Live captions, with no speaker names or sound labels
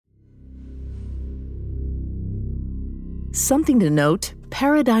Something to note,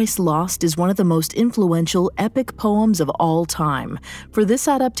 Paradise Lost is one of the most influential epic poems of all time. For this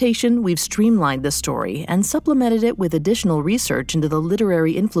adaptation, we've streamlined the story and supplemented it with additional research into the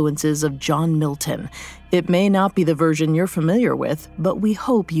literary influences of John Milton. It may not be the version you're familiar with, but we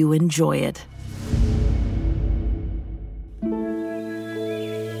hope you enjoy it.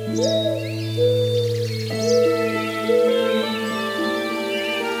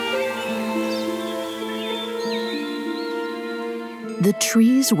 The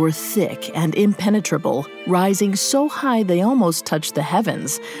trees were thick and impenetrable, rising so high they almost touched the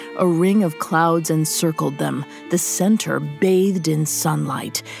heavens. A ring of clouds encircled them, the center bathed in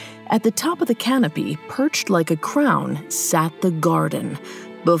sunlight. At the top of the canopy, perched like a crown, sat the garden.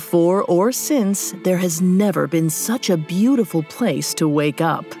 Before or since, there has never been such a beautiful place to wake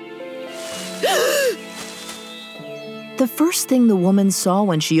up. The first thing the woman saw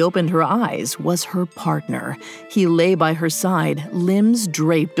when she opened her eyes was her partner. He lay by her side, limbs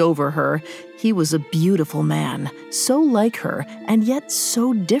draped over her. He was a beautiful man, so like her, and yet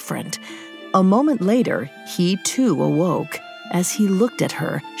so different. A moment later, he too awoke. As he looked at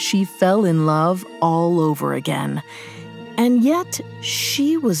her, she fell in love all over again. And yet,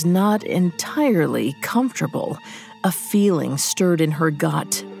 she was not entirely comfortable. A feeling stirred in her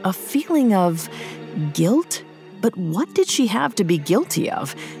gut, a feeling of guilt. But what did she have to be guilty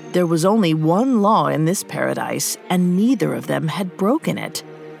of? There was only one law in this paradise, and neither of them had broken it.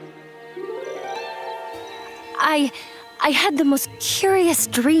 I had the most curious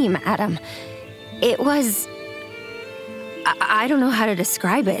dream, Adam. It was... I don't know how to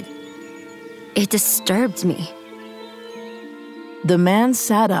describe it. It disturbed me. The man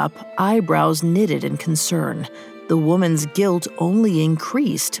sat up, eyebrows knitted in concern. The woman's guilt only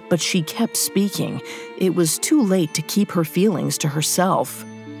increased, but she kept speaking. It was too late to keep her feelings to herself.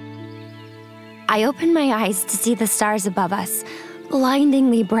 I opened my eyes to see the stars above us,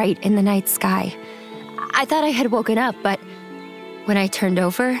 blindingly bright in the night sky. I thought I had woken up, but when I turned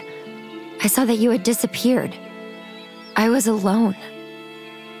over, I saw that you had disappeared. I was alone.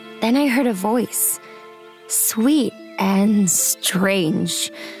 Then I heard a voice, sweet and strange,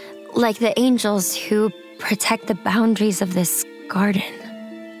 like the angels who protect the boundaries of this garden.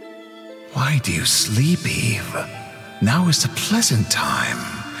 Why do you sleep, Eve? Now is the pleasant time,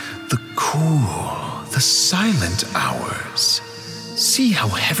 the cool, the silent hours. See how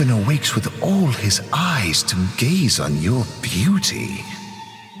heaven awakes with all his eyes to gaze on your beauty.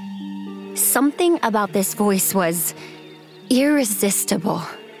 Something about this voice was irresistible.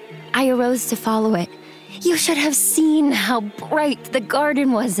 I arose to follow it. You should have seen how bright the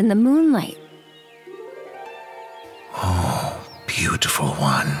garden was in the moonlight. Oh, beautiful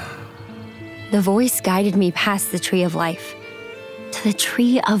one. The voice guided me past the tree of life, to the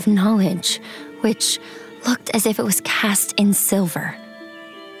tree of knowledge, which looked as if it was cast in silver.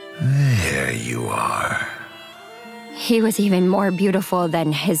 There you are. He was even more beautiful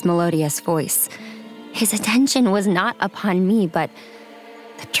than his melodious voice. His attention was not upon me, but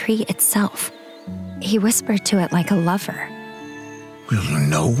the tree itself. He whispered to it like a lover. Will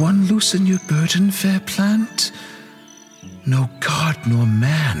no one loosen your burden, fair plant? No god nor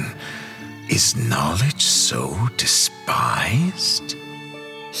man. Is knowledge so despised?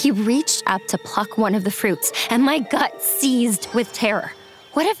 He reached up to pluck one of the fruits, and my gut seized with terror.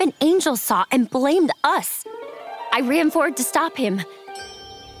 What if an angel saw and blamed us? I ran forward to stop him,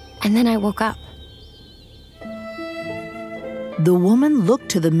 and then I woke up. The woman looked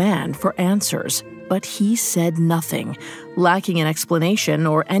to the man for answers, but he said nothing. Lacking an explanation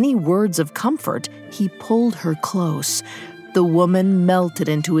or any words of comfort, he pulled her close. The woman melted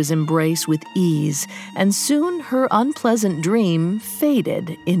into his embrace with ease, and soon her unpleasant dream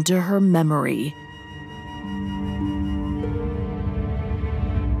faded into her memory.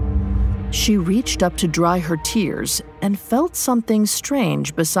 She reached up to dry her tears and felt something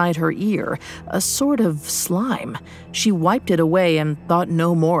strange beside her ear, a sort of slime. She wiped it away and thought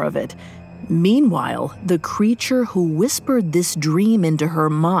no more of it. Meanwhile, the creature who whispered this dream into her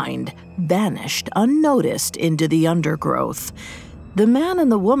mind vanished unnoticed into the undergrowth. The man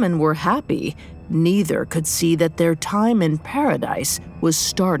and the woman were happy. Neither could see that their time in paradise was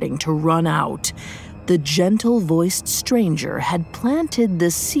starting to run out. The gentle-voiced stranger had planted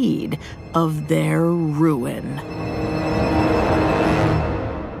the seed of their ruin.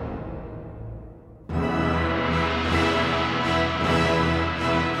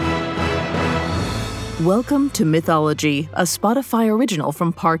 Welcome to Mythology, a Spotify original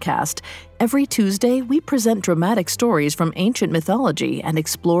from Parcast. Every Tuesday, we present dramatic stories from ancient mythology and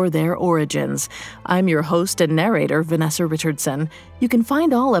explore their origins. I'm your host and narrator, Vanessa Richardson. You can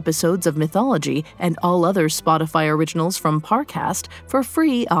find all episodes of Mythology and all other Spotify originals from Parcast for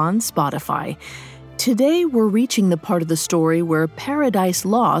free on Spotify. Today, we're reaching the part of the story where Paradise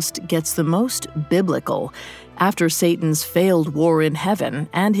Lost gets the most biblical. After Satan's failed war in heaven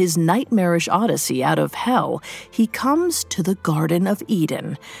and his nightmarish odyssey out of hell, he comes to the Garden of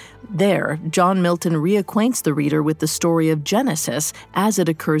Eden. There, John Milton reacquaints the reader with the story of Genesis as it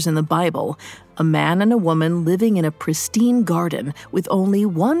occurs in the Bible. A man and a woman living in a pristine garden with only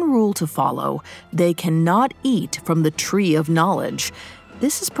one rule to follow: they cannot eat from the tree of knowledge.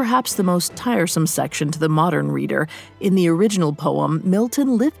 This is perhaps the most tiresome section to the modern reader. In the original poem,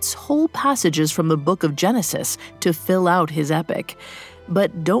 Milton lifts whole passages from the book of Genesis to fill out his epic.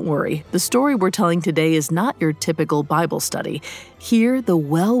 But don't worry, the story we're telling today is not your typical Bible study. Here, the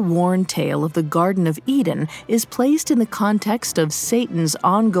well-worn tale of the Garden of Eden is placed in the context of Satan's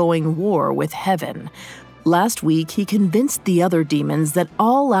ongoing war with heaven. Last week, he convinced the other demons that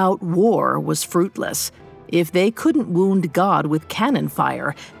all-out war was fruitless. If they couldn't wound God with cannon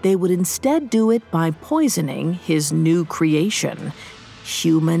fire, they would instead do it by poisoning his new creation,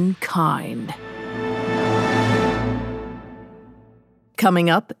 humankind. Coming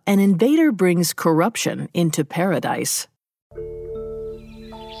up, an invader brings corruption into paradise.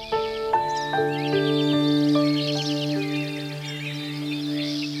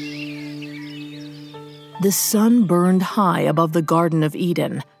 The sun burned high above the Garden of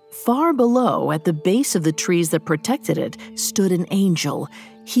Eden. Far below, at the base of the trees that protected it, stood an angel.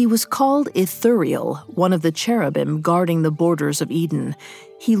 He was called Ithuriel, one of the cherubim guarding the borders of Eden.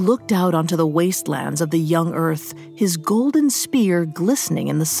 He looked out onto the wastelands of the young earth, his golden spear glistening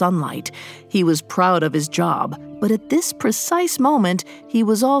in the sunlight. He was proud of his job, but at this precise moment, he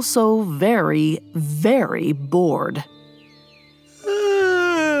was also very, very bored.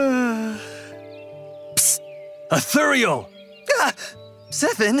 Psst! Ithuriel!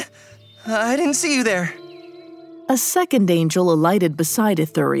 Zephyr, I didn't see you there. A second angel alighted beside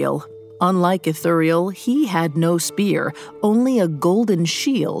Ithuriel. Unlike Ithuriel, he had no spear, only a golden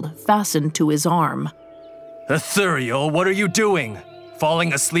shield fastened to his arm. Ithuriel, what are you doing?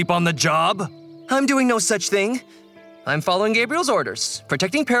 Falling asleep on the job? I'm doing no such thing. I'm following Gabriel's orders,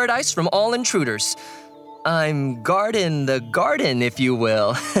 protecting Paradise from all intruders. I'm guarding the garden, if you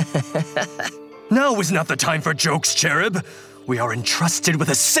will. Now is not the time for jokes, Cherub. We are entrusted with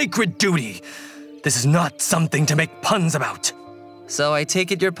a sacred duty. This is not something to make puns about. So I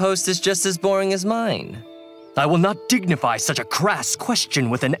take it your post is just as boring as mine. I will not dignify such a crass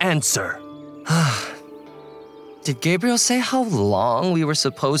question with an answer. Did Gabriel say how long we were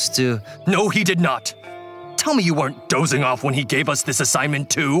supposed to... No, he did not. Tell me you weren't dozing off when he gave us this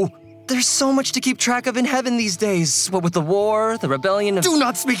assignment too. There's so much to keep track of in heaven these days. What with the war, the rebellion of... Do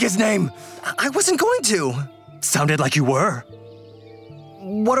not speak his name! I wasn't going to. Sounded like you were.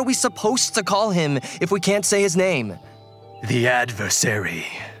 What are we supposed to call him if we can't say his name? The adversary.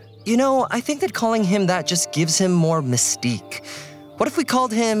 You know, I think that calling him that just gives him more mystique. What if we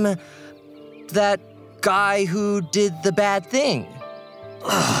called him that guy who did the bad thing?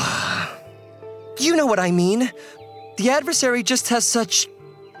 You know what I mean. The adversary just has such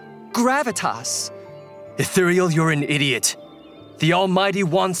gravitas. Ithuriel, you're an idiot. The Almighty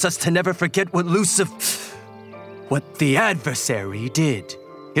wants us to never forget what the adversary did.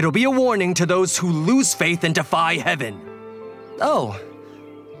 It'll be a warning to those who lose faith and defy heaven. Oh.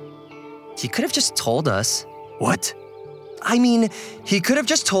 He could have just told us. What? I mean, he could have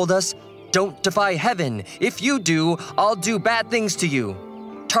just told us, don't defy heaven. If you do, I'll do bad things to you.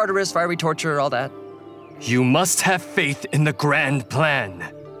 Tartarus, fiery torture, all that. You must have faith in the grand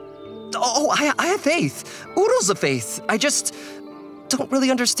plan. Oh, I have faith. Oodles of faith. I just don't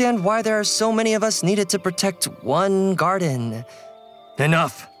really understand why there are so many of us needed to protect one garden.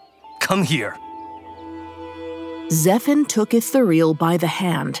 Enough. Come here. Zephyr took Ithuriel by the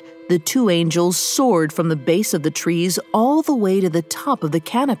hand. The two angels soared from the base of the trees all the way to the top of the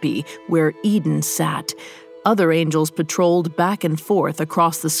canopy where Eden sat. Other angels patrolled back and forth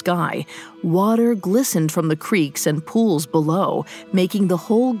across the sky. Water glistened from the creeks and pools below, making the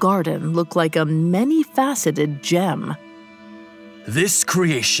whole garden look like a many-faceted gem. This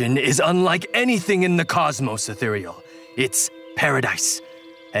creation is unlike anything in the cosmos, Ithuriel. It's paradise.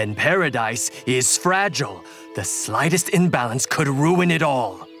 And paradise is fragile. The slightest imbalance could ruin it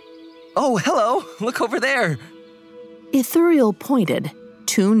all. Oh, hello. Look over there. Ithuriel pointed.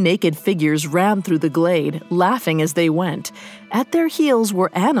 2 naked figures ran through the glade, laughing as they went. At their heels were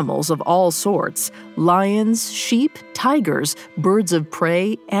animals of all sorts: lions, sheep, tigers, birds of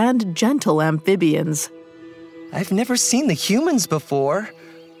prey, and gentle amphibians. I've never seen the humans before.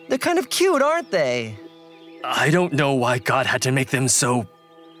 They're kind of cute, aren't they? I don't know why God had to make them so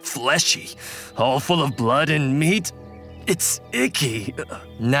fleshy, all full of blood and meat. It's icky.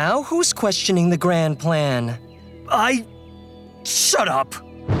 Now who's questioning the grand plan? Shut up!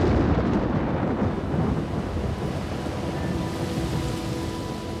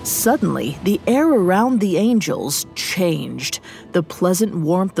 Suddenly, the air around the angels changed. The pleasant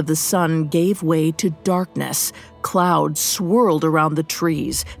warmth of the sun gave way to darkness. Clouds swirled around the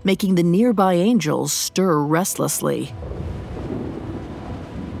trees, making the nearby angels stir restlessly.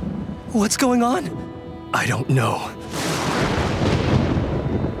 What's going on? I don't know.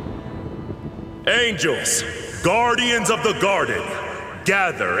 Angels, guardians of the garden,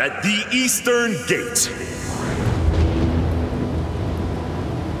 gather at the eastern gate.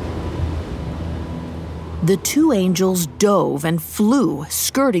 The 2 angels dove and flew,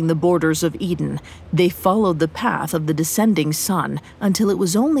 skirting the borders of Eden. They followed the path of the descending sun until it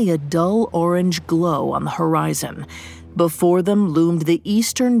was only a dull orange glow on the horizon. Before them loomed the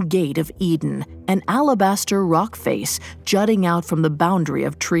eastern gate of Eden, an alabaster rock face jutting out from the boundary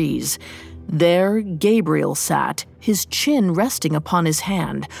of trees. There, Gabriel sat, his chin resting upon his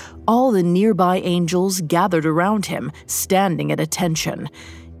hand. All the nearby angels gathered around him, standing at attention.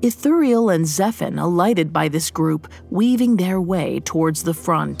 Ithuriel and Zephyr alighted by this group, weaving their way towards the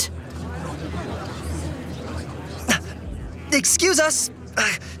front. Excuse us.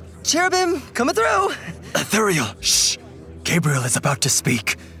 Cherubim, coming through. Ithuriel, shh! Gabriel is about to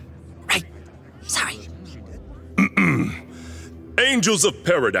speak. Right. Sorry. Angels of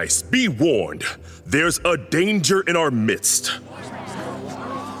paradise, be warned. There's a danger in our midst.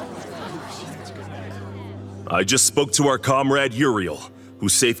 I just spoke to our comrade Uriel, who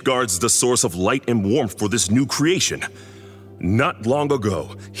safeguards the source of light and warmth for this new creation. Not long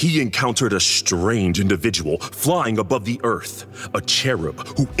ago, he encountered a strange individual flying above the earth, a cherub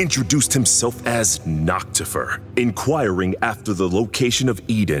who introduced himself as Noctifer, inquiring after the location of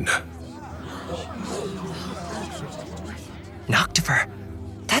Eden. Noctifer?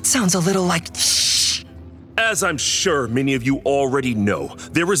 That sounds a little like... As I'm sure many of you already know,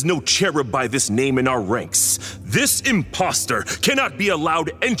 there is no cherub by this name in our ranks. This imposter cannot be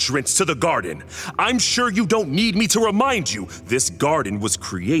allowed entrance to the garden. I'm sure you don't need me to remind you, this garden was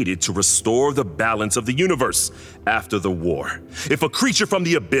created to restore the balance of the universe after the war. If a creature from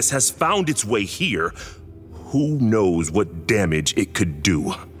the abyss has found its way here, who knows what damage it could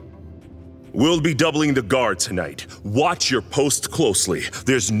do. We'll be doubling the guard tonight. Watch your post closely.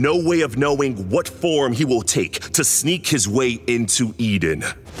 There's no way of knowing what form he will take to sneak his way into Eden.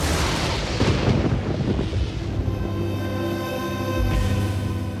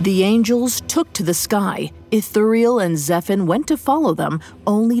 The angels took to the sky. Ithuriel and Zephyr went to follow them,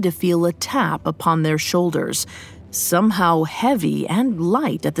 only to feel a tap upon their shoulders. Somehow heavy and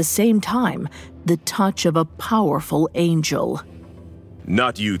light at the same time, the touch of a powerful angel.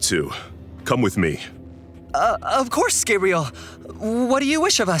 Not you two. Come with me. Of course, Gabriel. What do you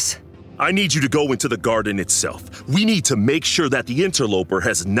wish of us? I need you to go into the garden itself. We need to make sure that the interloper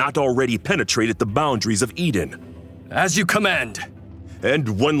has not already penetrated the boundaries of Eden. As you command.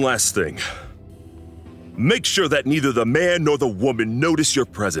 And one last thing. Make sure that neither the man nor the woman notice your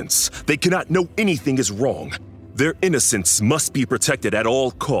presence. They cannot know anything is wrong. Their innocence must be protected at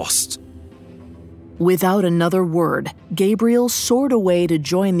all costs. Without another word, Gabriel soared away to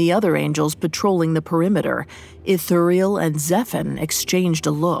join the other angels patrolling the perimeter. Ithuriel and Zephyr exchanged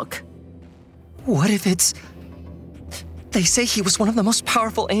a look. What if it's... They say he was one of the most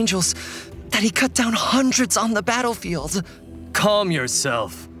powerful angels, that he cut down hundreds on the battlefield. Calm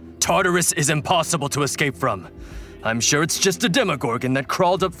yourself. Tartarus is impossible to escape from. I'm sure it's just a Demogorgon that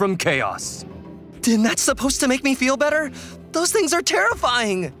crawled up from chaos. Then that's supposed to make me feel better? Those things are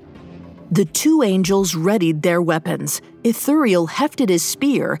terrifying! The 2 angels readied their weapons. Ithuriel hefted his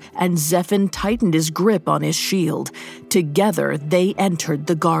spear, and Zephyr tightened his grip on his shield. Together, they entered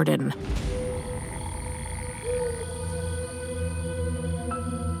the garden.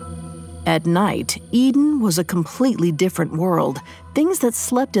 At night, Eden was a completely different world. Things that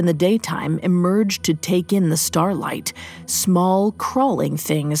slept in the daytime emerged to take in the starlight. Small, crawling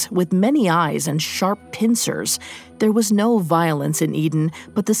things with many eyes and sharp pincers. There was no violence in Eden,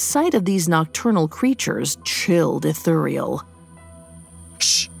 but the sight of these nocturnal creatures chilled Ithuriel.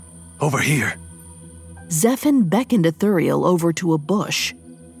 Shh! Over here. Zephyr beckoned Ithuriel over to a bush.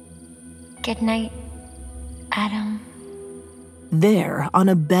 Good night, Adam. There, on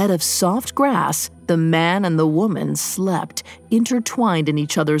a bed of soft grass, the man and the woman slept, intertwined in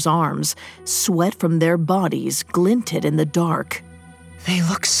each other's arms. Sweat from their bodies glinted in the dark. They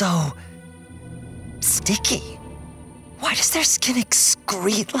look so sticky. Why does their skin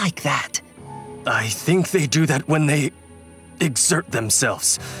excrete like that? I think they do that when they exert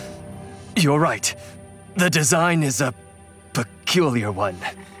themselves. You're right. The design is a peculiar one.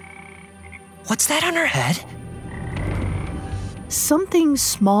 What's that on her head? Something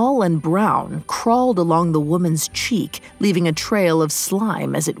small and brown crawled along the woman's cheek, leaving a trail of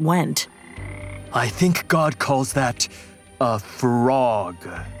slime as it went. I think God calls that a frog.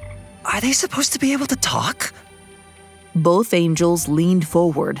 Are they supposed to be able to talk? Both angels leaned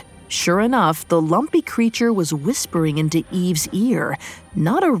forward. Sure enough, the lumpy creature was whispering into Eve's ear,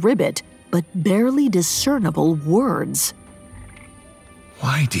 not a ribbit, but barely discernible words.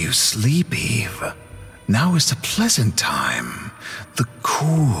 Why do you sleep, Eve? Now is the pleasant time, the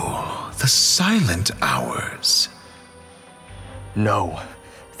cool, the silent hours. No,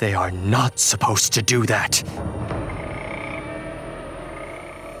 they are not supposed to do that.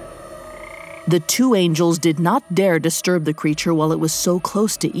 The two angels did not dare disturb the creature while it was so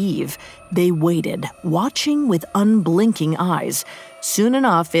close to Eve. They waited, watching with unblinking eyes. Soon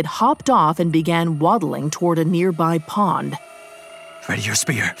enough, it hopped off and began waddling toward a nearby pond. Ready your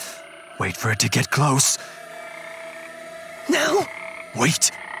spear. Wait for it to get close. No!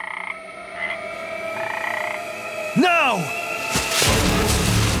 Wait. Now!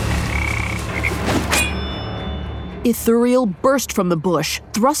 Ithuriel burst from the bush,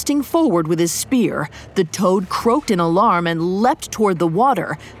 thrusting forward with his spear. The toad croaked in alarm and leapt toward the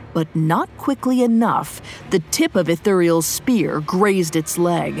water, but not quickly enough. The tip of Ithuriel's spear grazed its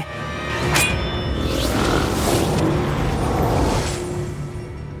leg.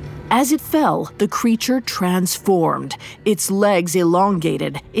 As it fell, the creature transformed. Its legs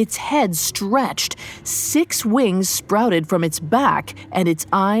elongated, its head stretched, 6 wings sprouted from its back, and its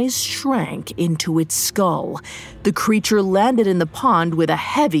eyes shrank into its skull. The creature landed in the pond with a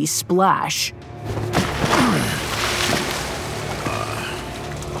heavy splash.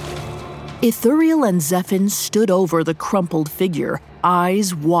 Ithuriel and Zephin stood over the crumpled figure,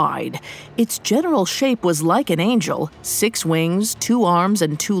 eyes wide. Its general shape was like an angel, 6 wings, 2 arms,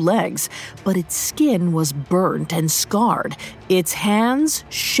 and 2 legs, but its skin was burnt and scarred, its hands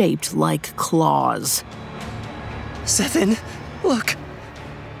shaped like claws. Zephin, look.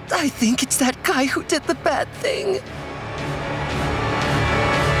 I think it's that guy who did the bad thing.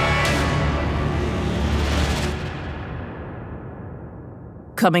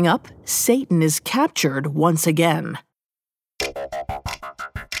 Coming up, Satan is captured once again.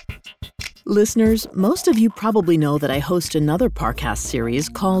 Listeners, most of you probably know that I host another Parcast series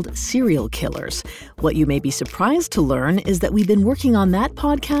called Serial Killers. What you may be surprised to learn is that we've been working on that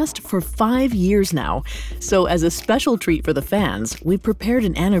podcast for 5 years now. So as a special treat for the fans, we've prepared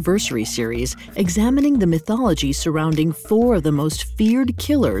an anniversary series examining the mythology surrounding 4 of the most feared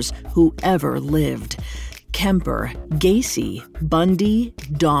killers who ever lived. Kemper, Gacy, Bundy,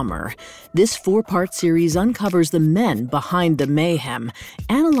 Dahmer. This 4-part series uncovers the men behind the mayhem,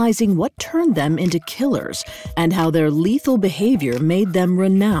 analyzing what turned them into killers and how their lethal behavior made them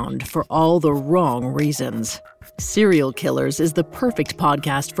renowned for all the wrong reasons. Serial Killers is the perfect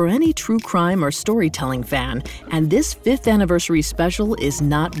podcast for any true crime or storytelling fan, and this 5th anniversary special is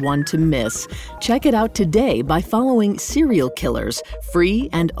not one to miss. Check it out today by following Serial Killers, free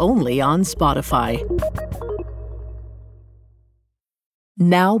and only on Spotify.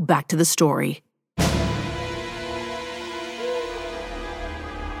 Now back to the story.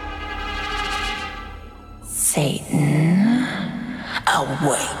 Satan,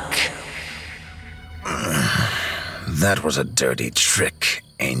 awake. That was a dirty trick,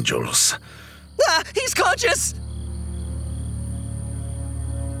 angels. Ah, he's conscious!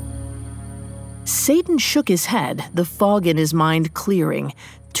 Satan shook his head, the fog in his mind clearing.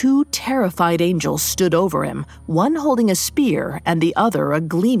 2 terrified angels stood over him, one holding a spear and the other a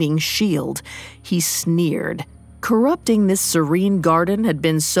gleaming shield. He sneered. Corrupting this serene garden had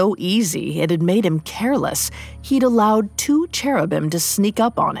been so easy it had made him careless. He'd allowed 2 cherubim to sneak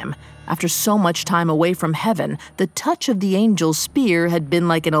up on him. After so much time away from heaven, the touch of the angel's spear had been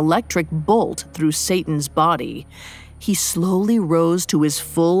like an electric bolt through Satan's body. He slowly rose to his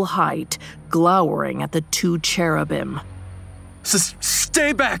full height, glowering at the 2 cherubim.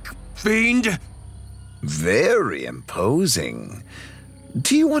 Stay back, fiend! Very imposing.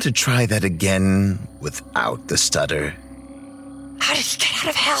 Do you want to try that again without the stutter? How did he get out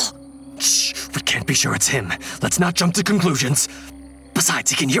of hell? Shh, we can't be sure it's him. Let's not jump to conclusions.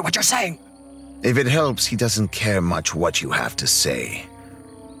 Besides, he can hear what you're saying. If it helps, he doesn't care much what you have to say.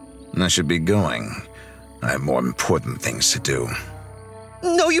 I should be going. I have more important things to do.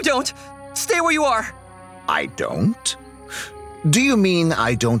 No, you don't! Stay where you are! I don't? Do you mean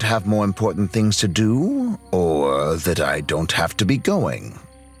I don't have more important things to do, or that I don't have to be going?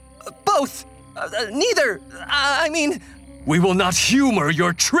 Both! Neither! I mean... We will not humor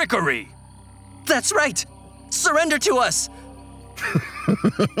your trickery! That's right! Surrender to us!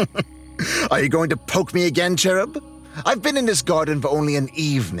 Are you going to poke me again, Cherub? I've been in this garden for only an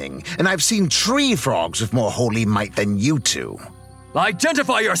evening, and I've seen tree frogs with more holy might than you two.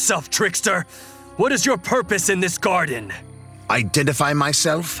 Identify yourself, trickster! What is your purpose in this garden? Identify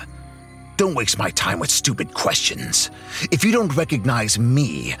myself? Don't waste my time with stupid questions. If you don't recognize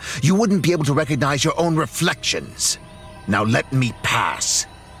me, you wouldn't be able to recognize your own reflections. Now let me pass.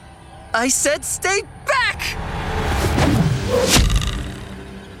 I said stay back!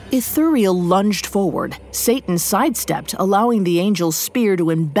 Ithuriel lunged forward. Satan sidestepped, allowing the angel's spear to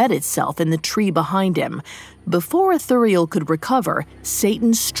embed itself in the tree behind him. Before Ithuriel could recover,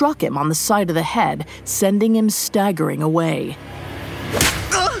 Satan struck him on the side of the head, sending him staggering away.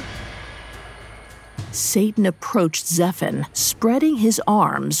 Satan approached Zephin, spreading his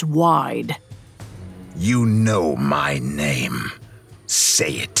arms wide. You know my name.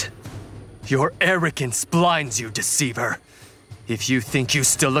 Say it. Your arrogance blinds you, deceiver. If you think you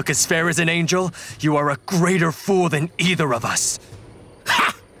still look as fair as an angel, you are a greater fool than either of us.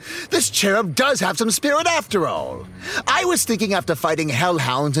 Ha! This cherub does have some spirit after all. I was thinking after fighting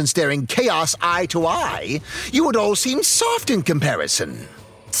hellhounds and staring chaos eye to eye, you would all seem soft in comparison.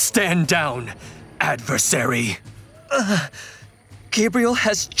 Stand down, adversary. Gabriel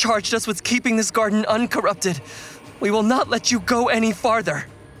has charged us with keeping this garden uncorrupted. We will not let you go any farther.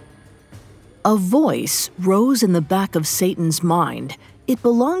 A voice rose in the back of Satan's mind. It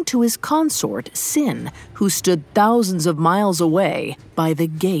belonged to his consort, Sin, who stood thousands of miles away by the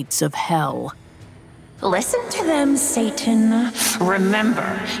gates of hell. Listen to them, Satan.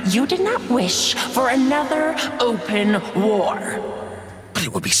 Remember, you did not wish for another open war. But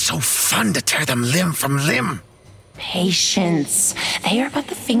it would be so fun to tear them limb from limb. Patience. They are but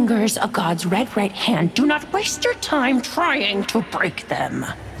the fingers of God's red right hand. Do not waste your time trying to break them.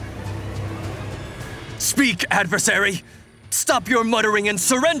 Speak, adversary! Stop your muttering and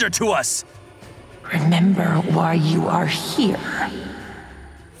surrender to us! Remember why you are here.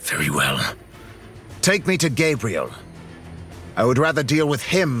 Very well. Take me to Gabriel. I would rather deal with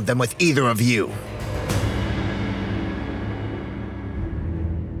him than with either of you.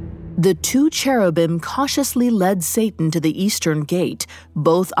 The two cherubim cautiously led Satan to the eastern gate,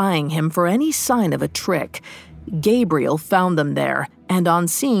 both eyeing him for any sign of a trick. Gabriel found them there, and on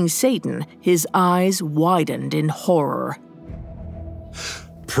seeing Satan, his eyes widened in horror.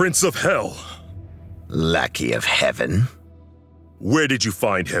 Prince of Hell! Lackey of Heaven. Where did you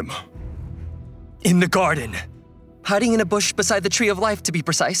find him? In the garden. Hiding in a bush beside the Tree of Life, to be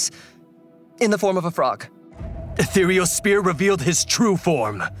precise. In the form of a frog. Ithuriel's spear revealed his true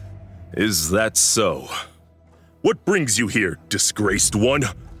form. Is that so? What brings you here, disgraced one?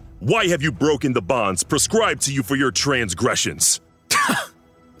 Why have you broken the bonds prescribed to you for your transgressions?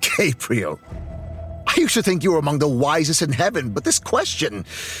 Gabriel, I used to think you were among the wisest in heaven, but this question,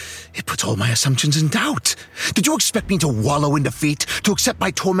 it puts all my assumptions in doubt. Did you expect me to wallow in defeat, to accept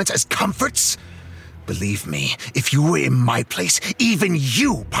my torments as comforts? Believe me, if you were in my place, even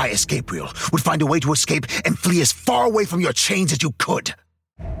you, pious Gabriel, would find a way to escape and flee as far away from your chains as you could.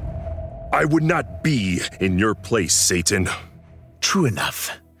 I would not be in your place, Satan. True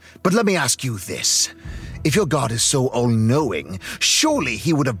enough. But let me ask you this. If your God is so all-knowing, surely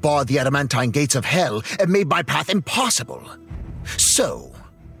he would have barred the adamantine gates of hell and made my path impossible. So,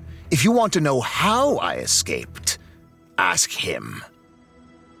 if you want to know how I escaped, ask him.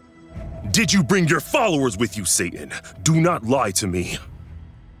 Did you bring your followers with you, Satan? Do not lie to me.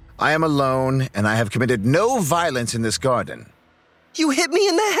 I am alone, and I have committed no violence in this garden. You hit me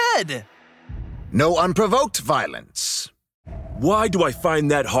in the head! No unprovoked violence. Why do I find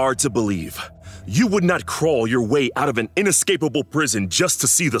that hard to believe? You would not crawl your way out of an inescapable prison just to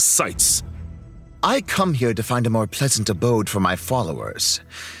see the sights. I come here to find a more pleasant abode for my followers.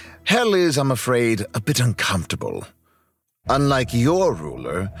 Hell is, I'm afraid, a bit uncomfortable. Unlike your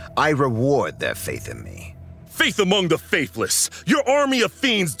ruler, I reward their faith in me. Faith among the faithless! Your army of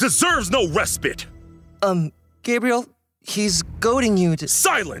fiends deserves no respite! Gabriel, he's goading you to—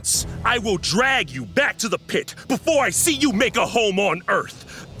 Silence! I will drag you back to the pit before I see you make a home on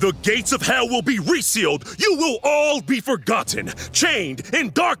Earth. The gates of hell will be resealed. You will all be forgotten, chained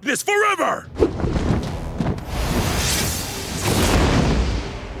in darkness forever!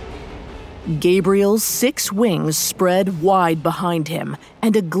 Gabriel's 6 wings spread wide behind him,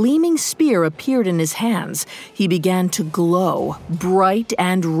 and a gleaming spear appeared in his hands. He began to glow, bright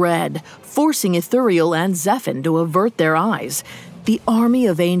and red, forcing Ithuriel and Zephyr to avert their eyes. The army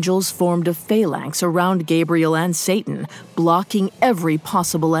of angels formed a phalanx around Gabriel and Satan, blocking every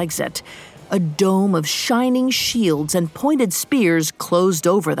possible exit. A dome of shining shields and pointed spears closed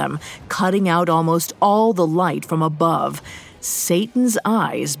over them, cutting out almost all the light from above. Satan's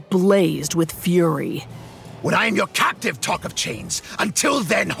eyes blazed with fury. When I am your captive, talk of chains. Until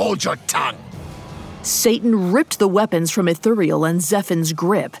then, hold your tongue. Satan ripped the weapons from Ithuriel and Zephyr's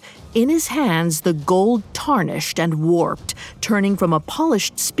grip. In his hands, the gold tarnished and warped, turning from a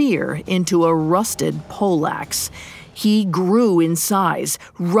polished spear into a rusted poleaxe. He grew in size,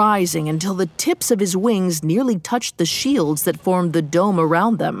 rising until the tips of his wings nearly touched the shields that formed the dome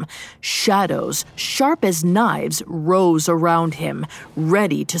around them. Shadows, sharp as knives, rose around him,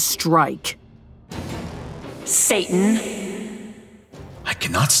 ready to strike. Satan. I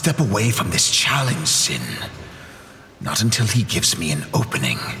cannot step away from this challenge, Sin. Not until he gives me an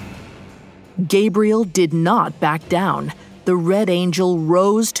opening. Gabriel did not back down. The Red Angel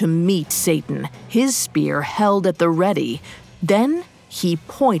rose to meet Satan, his spear held at the ready. Then he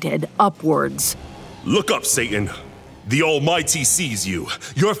pointed upwards. Look up, Satan. The Almighty sees you.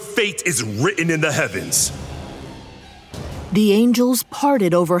 Your fate is written in the heavens. The angels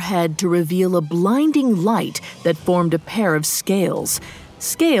parted overhead to reveal a blinding light that formed a pair of scales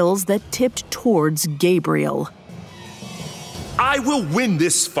that tipped towards Gabriel. I will win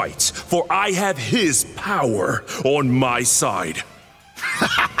this fight, for I have his power on my side.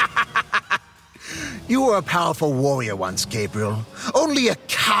 You were a powerful warrior once, Gabriel. Only a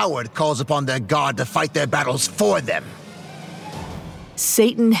coward calls upon their god to fight their battles for them.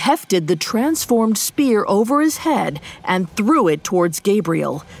 Satan hefted the transformed spear over his head and threw it towards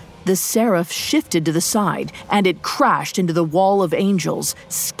Gabriel. The seraph shifted to the side, and it crashed into the wall of angels,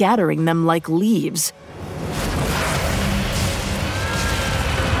 scattering them like leaves.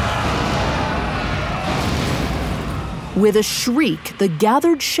 With a shriek, the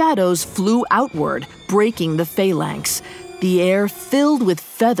gathered shadows flew outward, breaking the phalanx. The air filled with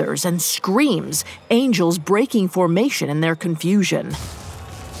feathers and screams, angels breaking formation in their confusion.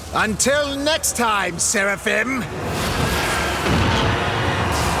 Until next time, Seraphim!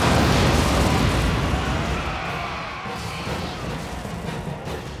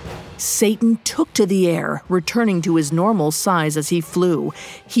 Satan took to the air, returning to his normal size as he flew.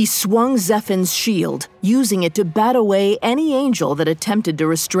 He swung Zephyr's shield, using it to bat away any angel that attempted to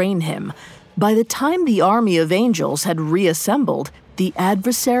restrain him. By the time the army of angels had reassembled, the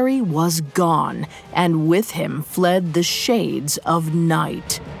adversary was gone, and with him fled the shades of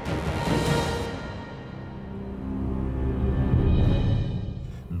night.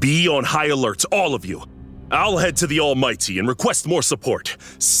 Be on high alert, all of you. I'll head to the Almighty and request more support.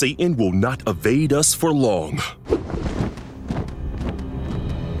 Satan will not evade us for long.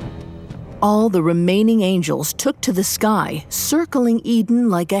 All the remaining angels took to the sky, circling Eden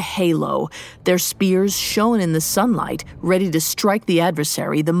like a halo. Their spears shone in the sunlight, ready to strike the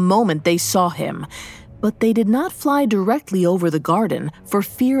adversary the moment they saw him. But they did not fly directly over the garden for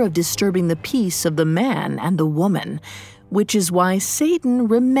fear of disturbing the peace of the man and the woman. Which is why Satan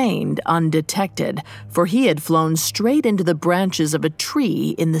remained undetected, for he had flown straight into the branches of a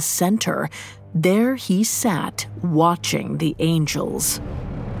tree in the center. There he sat, watching the angels.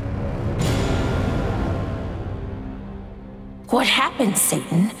 What happened,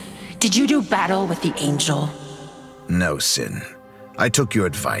 Satan? Did you do battle with the angel? No, Sin. I took your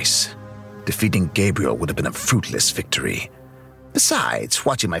advice. Defeating Gabriel would have been a fruitless victory. Besides,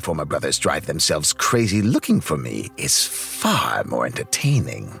 watching my former brothers drive themselves crazy looking for me is far more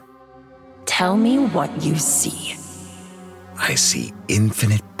entertaining. Tell me what you see. I see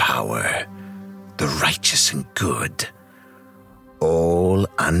infinite power, the righteous and good, all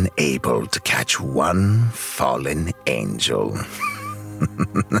unable to catch one fallen angel.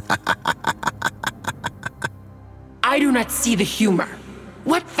 I do not see the humor.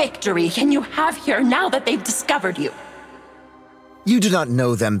 What victory can you have here now that they've discovered you? You do not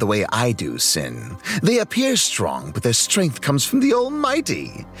know them the way I do, Sin. They appear strong, but their strength comes from the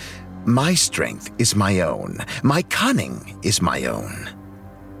Almighty. My strength is my own. My cunning is my own.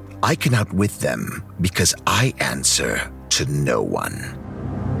 I can outwit them because I answer to no one.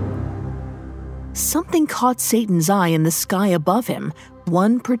 Something caught Satan's eye in the sky above him,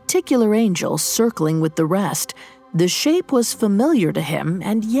 one particular angel circling with the rest. The shape was familiar to him,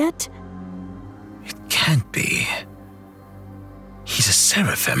 and yet... It can't be. He's a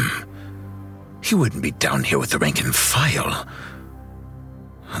seraphim. He wouldn't be down here with the rank and file.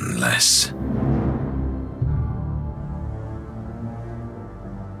 Unless...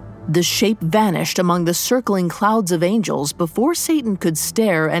 The shape vanished among the circling clouds of angels before Satan could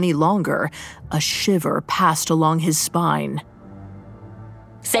stare any longer. A shiver passed along his spine.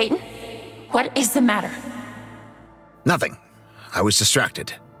 Satan, what is the matter? Nothing. I was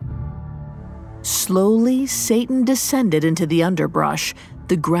distracted. Slowly, Satan descended into the underbrush.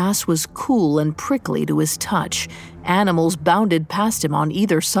 The grass was cool and prickly to his touch. Animals bounded past him on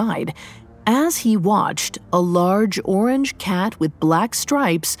either side. As he watched, a large orange cat with black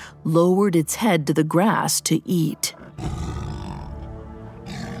stripes lowered its head to the grass to eat.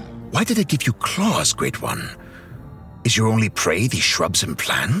 Why did it give you claws, Great One? Is your only prey these shrubs and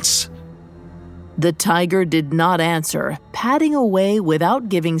plants? The tiger did not answer, padding away without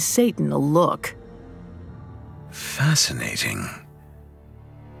giving Satan a look. Fascinating.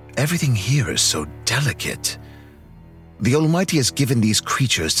 Everything here is so delicate. The Almighty has given these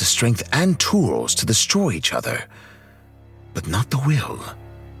creatures the strength and tools to destroy each other, but not the will.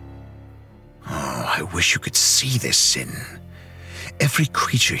 Oh, I wish you could see this, Sin. Every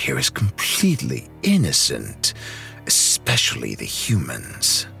creature here is completely innocent, especially the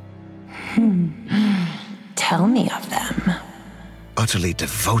humans. Tell me of them. Utterly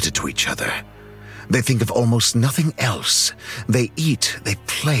devoted to each other. They think of almost nothing else. They eat, they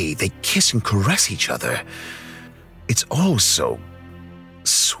play, they kiss and caress each other. It's all so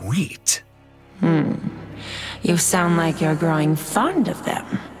sweet. You sound like you're growing fond of them.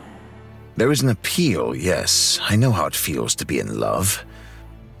 There is an appeal, yes. I know how it feels to be in love.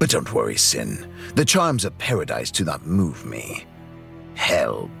 But don't worry, Sin. The charms of paradise do not move me.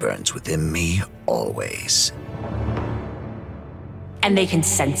 Hell burns within me always. And they can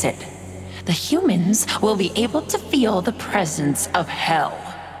sense it. The humans will be able to feel the presence of hell.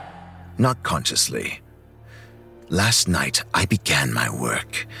 Not consciously. Last night, I began my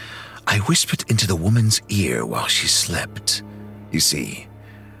work. I whispered into the woman's ear while she slept. You see,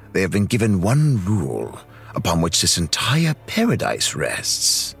 they have been given one rule upon which this entire paradise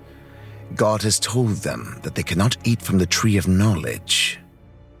rests. God has told them that they cannot eat from the tree of knowledge.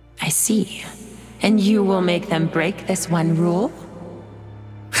 I see. And you will make them break this one rule?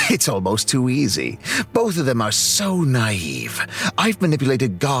 It's almost too easy. Both of them are so naive. I've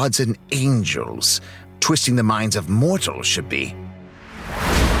manipulated gods and angels. Twisting the minds of mortals should be.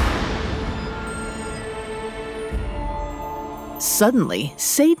 Suddenly,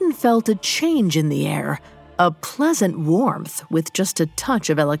 Satan felt a change in the air, a pleasant warmth with just a touch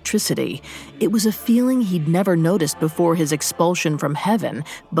of electricity. It was a feeling he'd never noticed before his expulsion from heaven,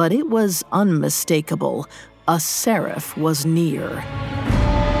 but it was unmistakable. A seraph was near.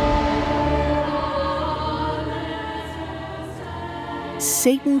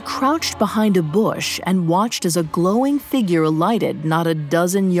 Satan crouched behind a bush and watched as a glowing figure alighted not a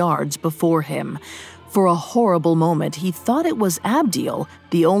dozen yards before him. For a horrible moment, he thought it was Abdiel,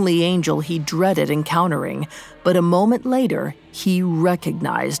 the only angel he dreaded encountering. But a moment later, he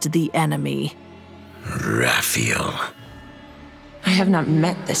recognized the enemy. Raphael. I have not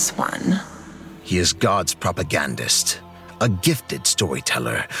met this one. He is God's propagandist, a gifted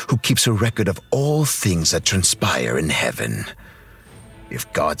storyteller who keeps a record of all things that transpire in heaven.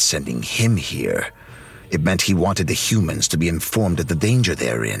 If God's sending him here, it meant he wanted the humans to be informed of the danger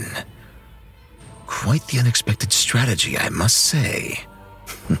they're in. Quite the unexpected strategy, I must say.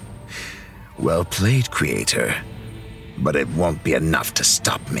 Well played, Creator. But it won't be enough to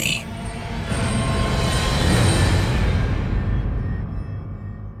stop me.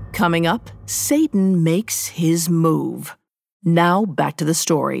 Coming up, Satan makes his move. Now back to the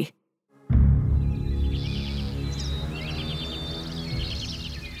story.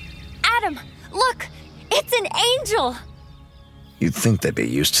 Adam, look! It's an angel! You'd think they'd be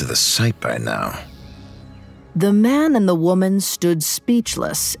used to the sight by now. The man and the woman stood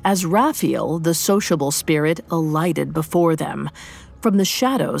speechless as Raphael, the sociable spirit, alighted before them. From the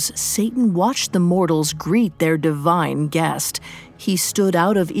shadows, Satan watched the mortals greet their divine guest. He stood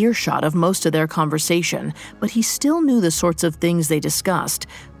out of earshot of most of their conversation, but he still knew the sorts of things they discussed.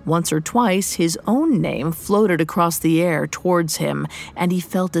 Once or twice, his own name floated across the air towards him, and he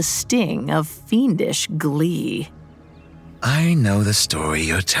felt a sting of fiendish glee. I know the story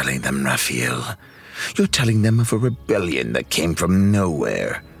you're telling them, Raphael. You're telling them of a rebellion that came from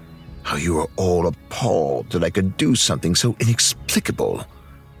nowhere. How you were all appalled that I could do something so inexplicable.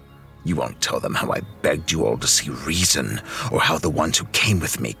 You won't tell them how I begged you all to see reason, or how the ones who came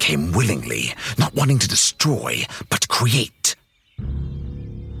with me came willingly, not wanting to destroy, but create.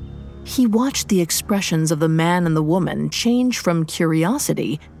 He watched the expressions of the man and the woman change from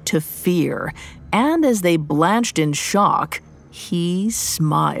curiosity to fear, and as they blanched in shock, He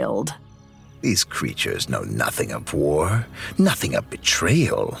smiled. These creatures know nothing of war, nothing of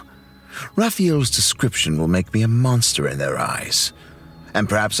betrayal. Raphael's description will make me a monster in their eyes. And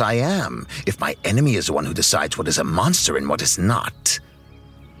perhaps I am, if my enemy is the one who decides what is a monster and what is not.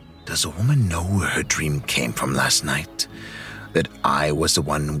 Does the woman know where her dream came from last night? That I was the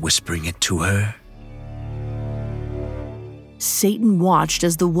one whispering it to her? Satan watched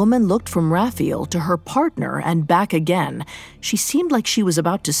as the woman looked from Raphael to her partner and back again. She seemed like she was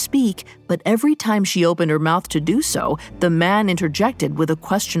about to speak, but every time she opened her mouth to do so, the man interjected with a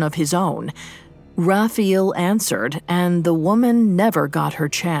question of his own. Raphael answered, and the woman never got her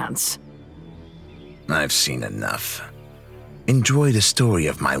chance. I've seen enough. Enjoy the story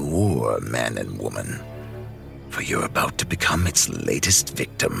of my war, man and woman, for you're about to become its latest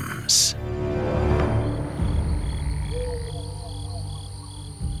victims.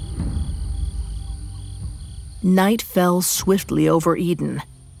 Night fell swiftly over Eden.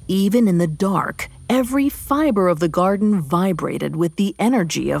 Even in the dark, every fiber of the garden vibrated with the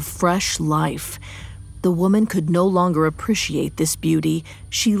energy of fresh life. The woman could no longer appreciate this beauty.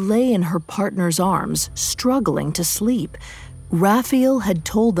 She lay in her partner's arms, struggling to sleep. Raphael had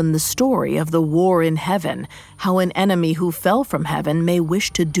told them the story of the war in heaven, how an enemy who fell from heaven may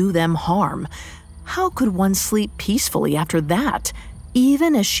wish to do them harm. How could one sleep peacefully after that?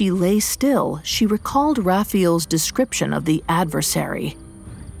 Even as she lay still, she recalled Raphael's description of the adversary.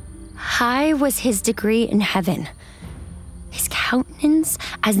 High was his degree in heaven, his countenance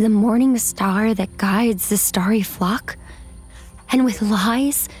as the morning star that guides the starry flock. And with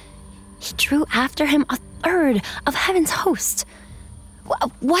lies, he drew after him a third of heaven's host.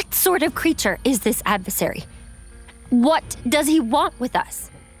 What sort of creature is this adversary? What does he want with us?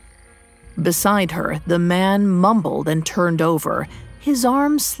 Beside her, the man mumbled and turned over. His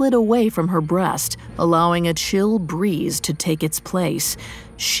arm slid away from her breast, allowing a chill breeze to take its place.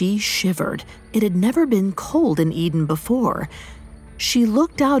 She shivered. It had never been cold in Eden before. She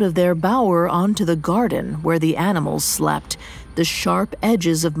looked out of their bower onto the garden where the animals slept. The sharp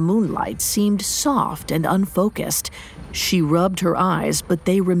edges of moonlight seemed soft and unfocused. She rubbed her eyes, but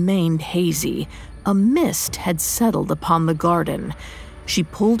they remained hazy. A mist had settled upon the garden. She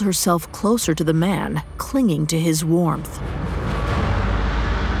pulled herself closer to the man, clinging to his warmth.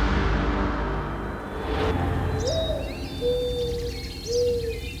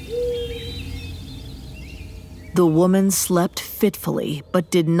 The woman slept fitfully, but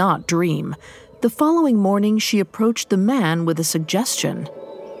did not dream. The following morning, she approached the man with a suggestion.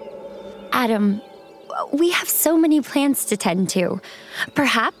 Adam, we have so many plans to tend to.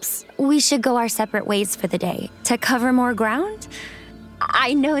 Perhaps we should go our separate ways for the day to cover more ground?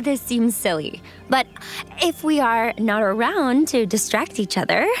 I know this seems silly, but if we are not around to distract each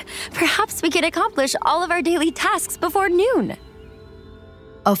other, perhaps we could accomplish all of our daily tasks before noon.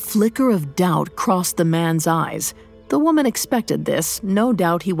 A flicker of doubt crossed the man's eyes. The woman expected this. No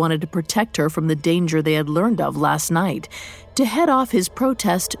doubt he wanted to protect her from the danger they had learned of last night. To head off his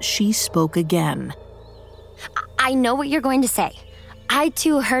protest, she spoke again. I know what you're going to say. I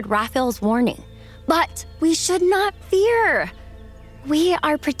too heard Raphael's warning. But we should not fear. We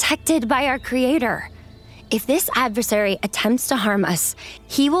are protected by our Creator. If this adversary attempts to harm us,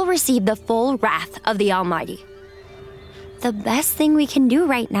 he will receive the full wrath of the Almighty. The best thing we can do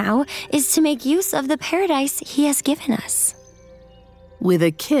right now is to make use of the paradise he has given us. With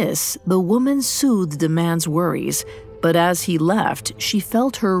a kiss, the woman soothed the man's worries, but as he left, she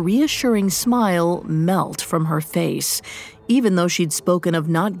felt her reassuring smile melt from her face. Even though she'd spoken of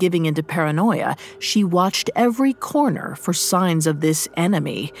not giving into paranoia, she watched every corner for signs of this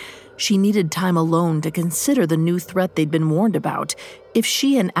enemy. She needed time alone to consider the new threat they'd been warned about. If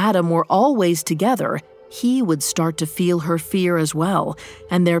she and Adam were always together, he would start to feel her fear as well,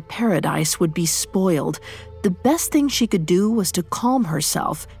 and their paradise would be spoiled. The best thing she could do was to calm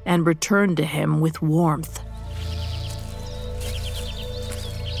herself and return to him with warmth.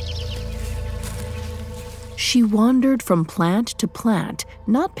 She wandered from plant to plant,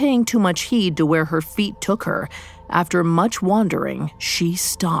 not paying too much heed to where her feet took her. After much wandering, she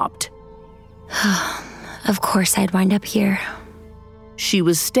stopped. Of course I'd wind up here. She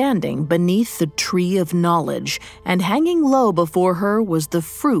was standing beneath the tree of knowledge, and hanging low before her was the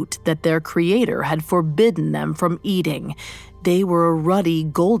fruit that their Creator had forbidden them from eating. They were a ruddy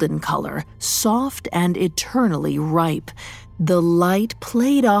golden color, soft and eternally ripe. The light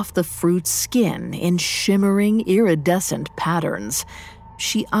played off the fruit's skin in shimmering, iridescent patterns.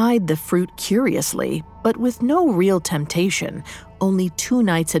 She eyed the fruit curiously, but with no real temptation. Only 2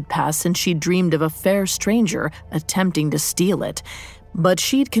 nights had passed since she dreamed of a fair stranger attempting to steal it. But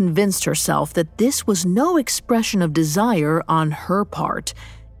she'd convinced herself that this was no expression of desire on her part.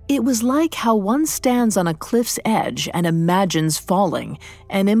 It was like how one stands on a cliff's edge and imagines falling,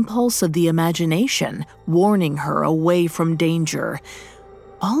 an impulse of the imagination, warning her away from danger.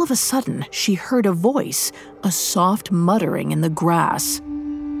 All of a sudden, she heard a voice, a soft muttering in the grass.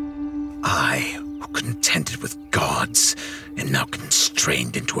 I, who contented with gods, am now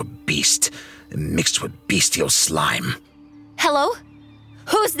constrained into a beast, mixed with bestial slime. Hello?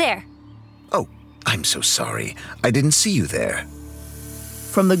 Who's there? Oh, I'm so sorry. I didn't see you there.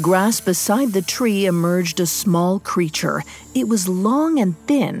 From the grass beside the tree emerged a small creature. It was long and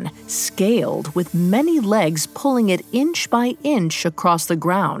thin, scaled, with many legs pulling it inch by inch across the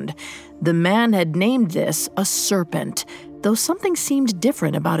ground. The man had named this a serpent, though something seemed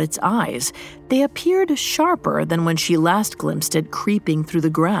different about its eyes. They appeared sharper than when she last glimpsed it creeping through the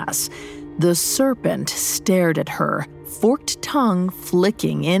grass. The serpent stared at her, forked tongue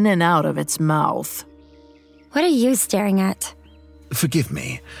flicking in and out of its mouth. What are you staring at? Forgive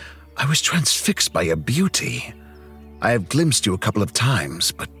me. I was transfixed by your beauty. I have glimpsed you a couple of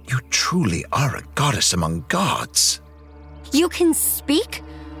times, but you truly are a goddess among gods. You can speak?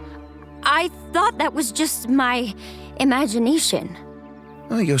 I thought that was just my imagination.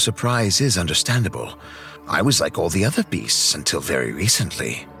 Well, your surprise is understandable. I was like all the other beasts until very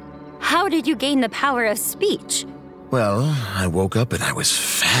recently. How did you gain the power of speech? Well, I woke up and I was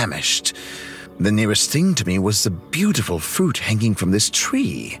famished. The nearest thing to me was the beautiful fruit hanging from this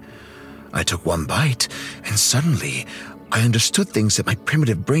tree. I took one bite, and suddenly I understood things that my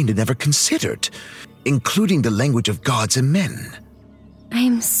primitive brain had never considered, including the language of gods and men.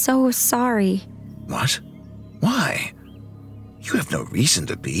 I'm so sorry. What? Why? You have no reason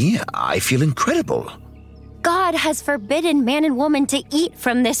to be. I feel incredible. God has forbidden man and woman to eat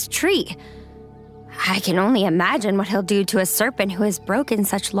from this tree. I can only imagine what he'll do to a serpent who has broken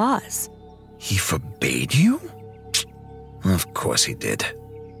such laws. He forbade you? Of course he did.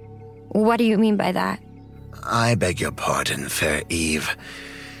 What do you mean by that? I beg your pardon, fair Eve.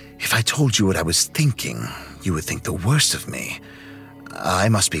 If I told you what I was thinking, you would think the worst of me. I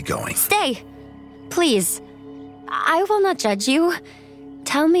must be going. Stay! Please. I will not judge you.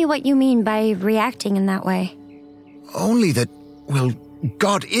 Tell me what you mean by reacting in that way. Only that, well,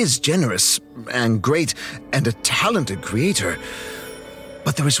 God is generous and great and a talented creator.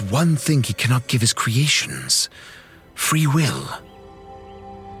 But there is one thing he cannot give his creations: free will.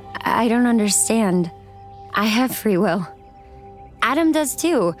 I don't understand. I have free will. Adam does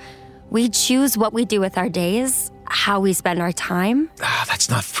too. We choose what we do with our days, how we spend our time. That's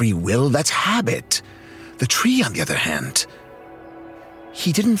not free will, that's habit. The tree, on the other hand,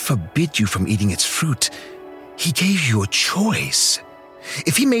 he didn't forbid you from eating its fruit. He gave you a choice.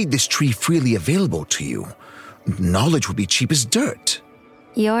 If he made this tree freely available to you, knowledge would be cheap as dirt.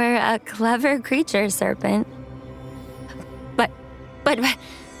 You're a clever creature, Serpent.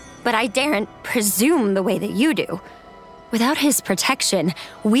 But I daren't presume the way that you do. Without his protection,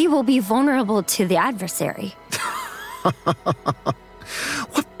 we will be vulnerable to the adversary.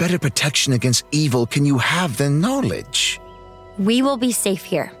 What better protection against evil can you have than knowledge? We will be safe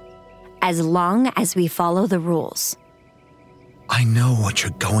here, as long as we follow the rules. I know what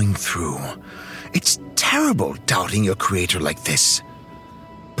you're going through. It's terrible doubting your creator like this.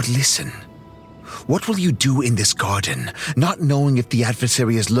 But listen, what will you do in this garden, not knowing if the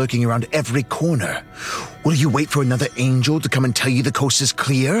adversary is lurking around every corner? Will you wait for another angel to come and tell you the coast is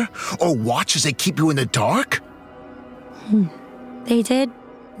clear? Or watch as they keep you in the dark? They did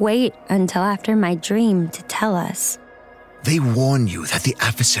wait until after my dream to tell us. They warn you that the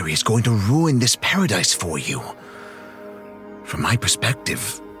adversary is going to ruin this paradise for you. From my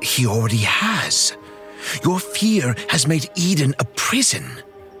perspective, he already has. Your fear has made Eden a prison.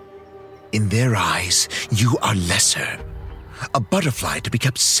 In their eyes, you are lesser. A butterfly to be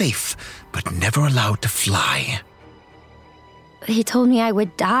kept safe, but never allowed to fly. He told me I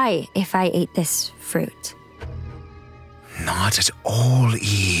would die if I ate this fruit. Not at all,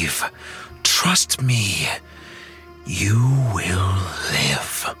 Eve. Trust me. You will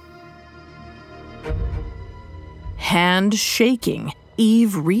live. Hand shaking,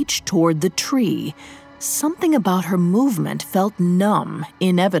 Eve reached toward the tree. Something about her movement felt numb,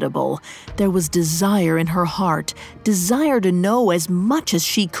 inevitable. There was desire in her heart, desire to know as much as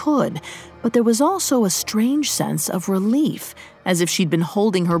she could. But there was also a strange sense of relief, as if she'd been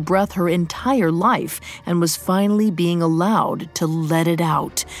holding her breath her entire life and was finally being allowed to let it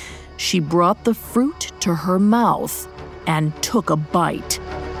out. She brought the fruit to her mouth and took a bite.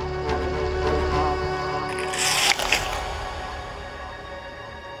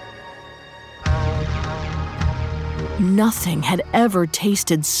 Nothing had ever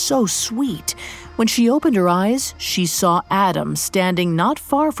tasted so sweet. When she opened her eyes, she saw Adam standing not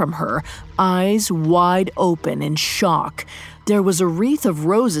far from her, eyes wide open in shock. There was a wreath of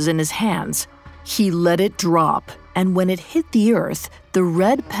roses in his hands. He let it drop, and when it hit the earth, the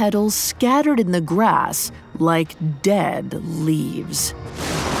red petals scattered in the grass like dead leaves.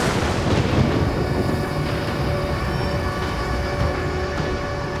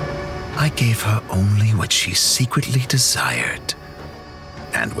 I gave her only what she secretly desired.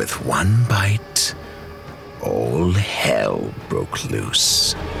 And with one bite, all hell broke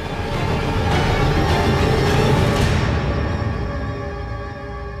loose.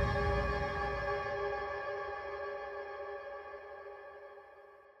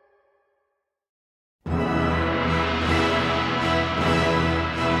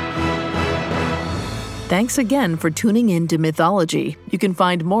 Thanks again for tuning in to Mythology. You can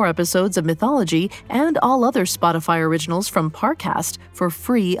find more episodes of Mythology and all other Spotify originals from Parcast for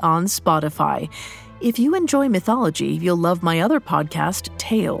free on Spotify. If you enjoy Mythology, you'll love my other podcast,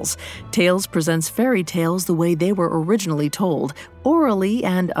 Tales. Tales presents fairy tales the way they were originally told, orally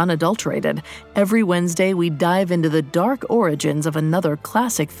and unadulterated. Every Wednesday, we dive into the dark origins of another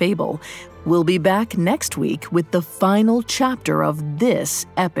classic fable. We'll be back next week with the final chapter of this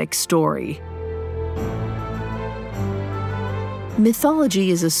epic story.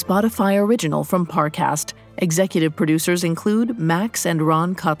 Mythology is a Spotify original from Parcast. Executive producers include Max and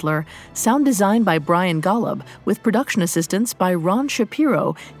Ron Cutler. Sound design by Brian Golub, with production assistance by Ron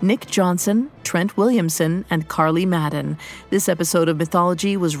Shapiro, Nick Johnson, Trent Williamson, and Carly Madden. This episode of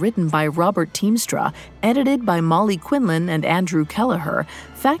Mythology was written by Robert Teamstra, edited by Molly Quinlan and Andrew Kelleher,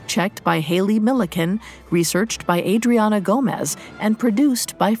 fact-checked by Haley Milliken, researched by Adriana Gomez, and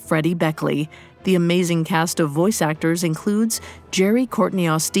produced by Freddie Beckley. The amazing cast of voice actors includes Jerry Courtney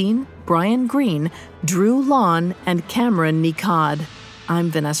Austin, Brian Green, Drew Lawn, and Cameron Nikad. I'm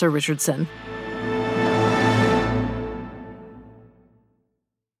Vanessa Richardson.